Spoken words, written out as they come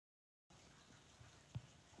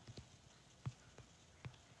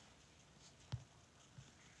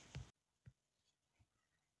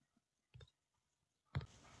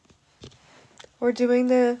We're doing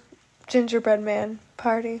the gingerbread man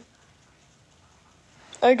party.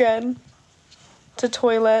 Again. To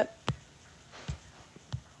toilet.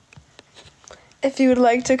 If you would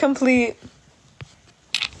like to complete.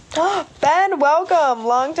 Ben, welcome!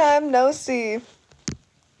 Long time no see.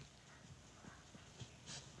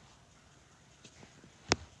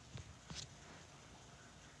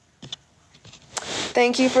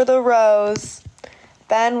 Thank you for the rose.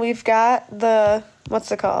 Ben, we've got the,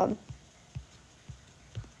 what's it called?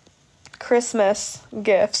 Christmas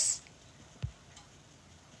gifts.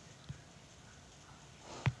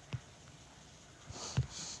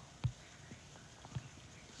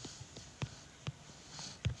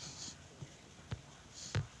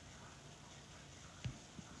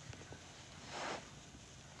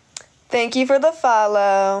 Thank you for the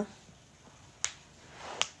follow.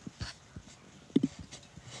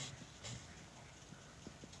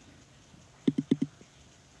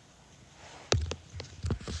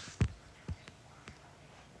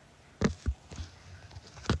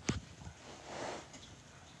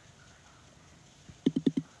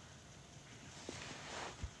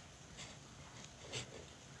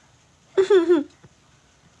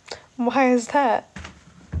 Why is that?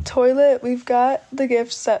 Toilet, we've got the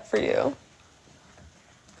gift set for you.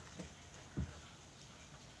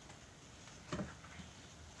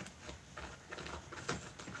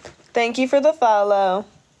 Thank you for the follow.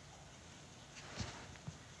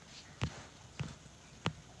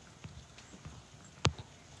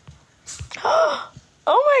 Oh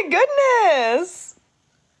my goodness!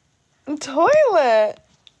 Toilet!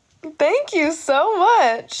 Thank you so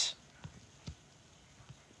much.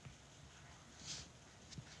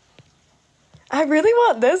 I really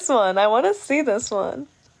want this one. I want to see this one.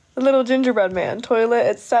 The little gingerbread man. Toilet,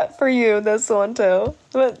 it's set for you, this one too.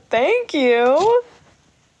 But thank you.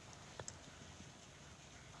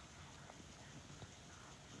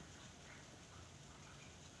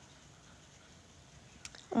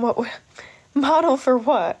 What? Model for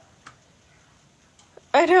what?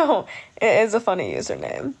 I know. It is a funny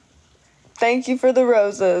username. Thank you for the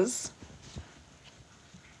roses.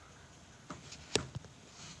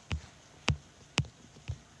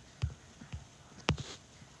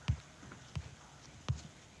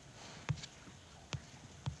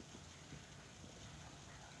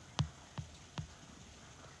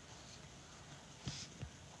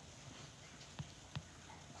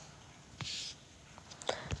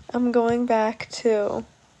 I'm going back to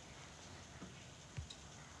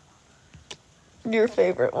your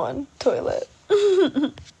favorite one, toilet.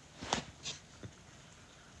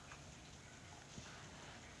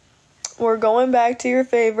 We're going back to your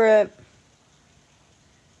favorite.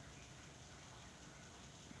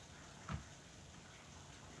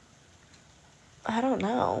 I don't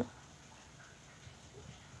know.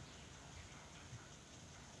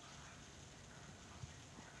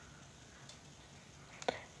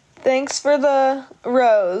 Thanks for the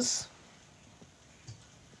rose.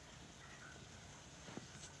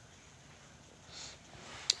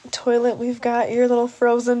 Toilet, we've got your little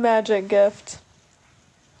frozen magic gift.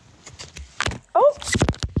 Oh!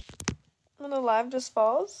 When the live just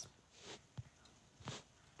falls.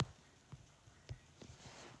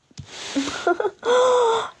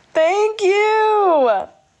 Thank you!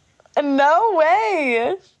 No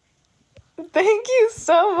way! Thank you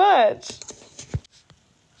so much.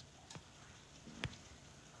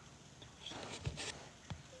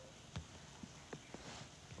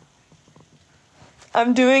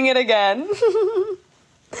 I'm doing it again.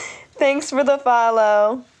 Thanks for the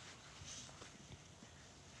follow.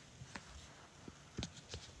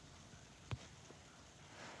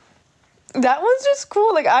 That one's just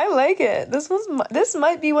cool. Like, I like it. This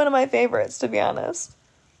might be one of my favorites, to be honest.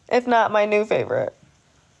 If not my new favorite.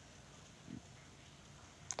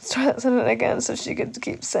 Let's try that sentence again so she could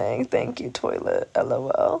keep saying thank you, toilet,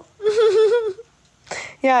 LOL.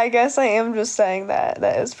 Yeah, I guess I am just saying that.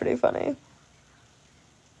 That is pretty funny.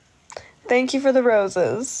 Thank you for the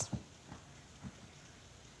roses.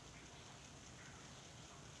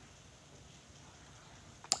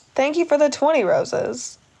 Thank you for the 20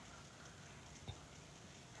 roses.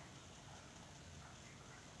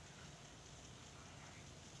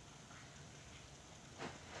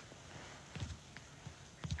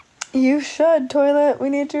 You should, toilet. We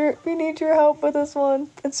need your help with this one.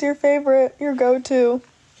 It's your favorite, your go-to.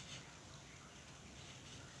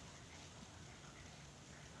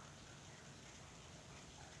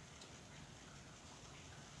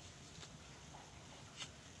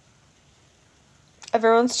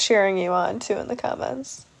 Everyone's cheering you on too in the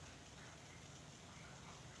comments.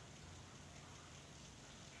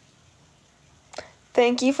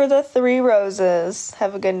 Thank you for the 3 roses.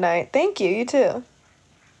 Have a good night. Thank you. You too.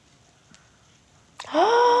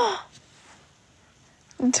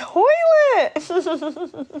 Toilet!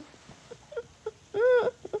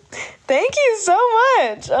 Thank you so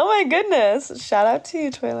much. Oh my goodness. Shout out to you,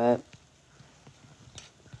 Toilet.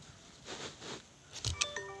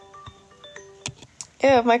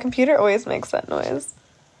 Yeah, my computer always makes that noise.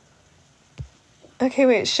 Okay,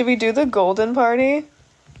 wait. Should we do the golden party?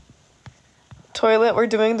 Toilet, we're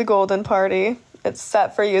doing the golden party. It's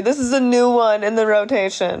set for you. This is a new one in the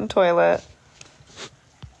rotation, Toilet.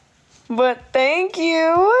 But thank you.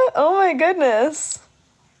 Oh my goodness.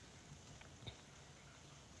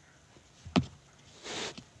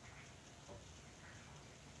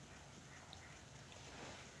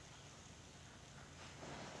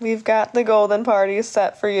 We've got the golden party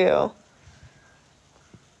set for you.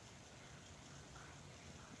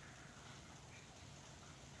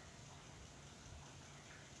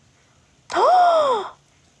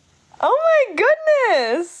 Oh my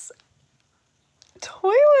goodness!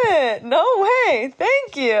 Toilet! No way!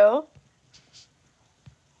 Thank you!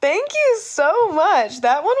 Thank you so much!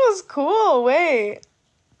 That one was cool! Wait.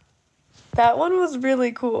 That one was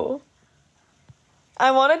really cool. I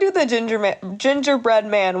want to do the gingerbread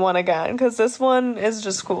man one again, because this one is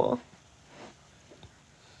just cool.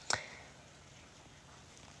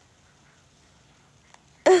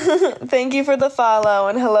 Thank you for the follow,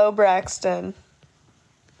 and hello, Braxton.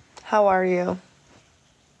 How are you?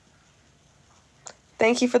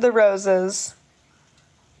 Thank you for the roses.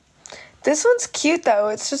 This one's cute, though.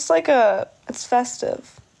 It's just like it's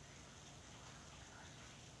festive.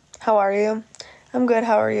 How are you? I'm good.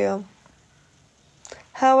 How are you?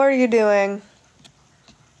 How are you doing?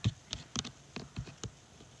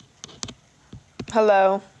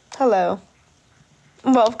 Hello. Hello.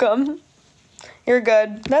 Welcome. You're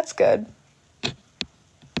good. That's good.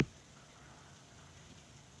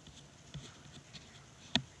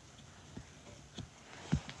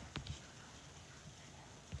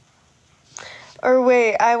 Or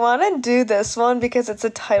wait, I want to do this one because it's a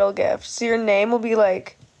title gift. So your name will be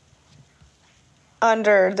like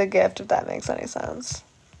under the gift, if that makes any sense.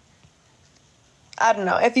 I don't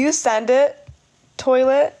know. If you send it,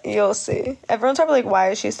 Toilet, you'll see. Everyone's probably like, why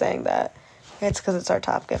is she saying that? It's because it's our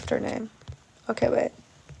top gifter name. Okay, wait.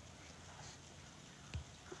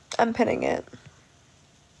 I'm pinning it.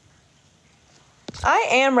 I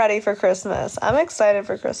am ready for Christmas. I'm excited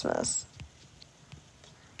for Christmas.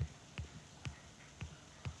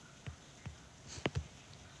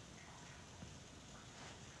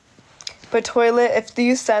 But Toilet, if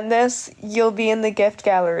you send this, you'll be in the gift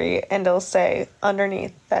gallery and it'll say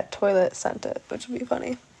underneath that Toilet sent it, which would be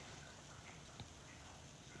funny.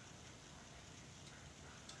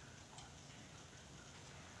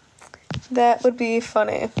 That would be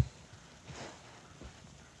funny.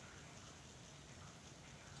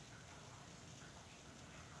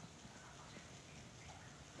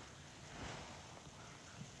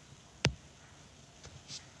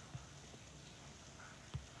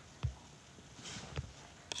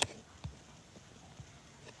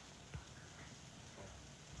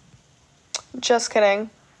 Just kidding.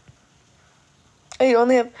 Oh, you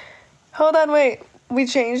only have... Hold on, wait. We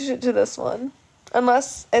changed it to this one.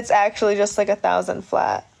 Unless it's actually just like 1,000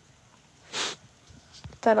 flat.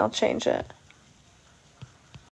 Then I'll change it.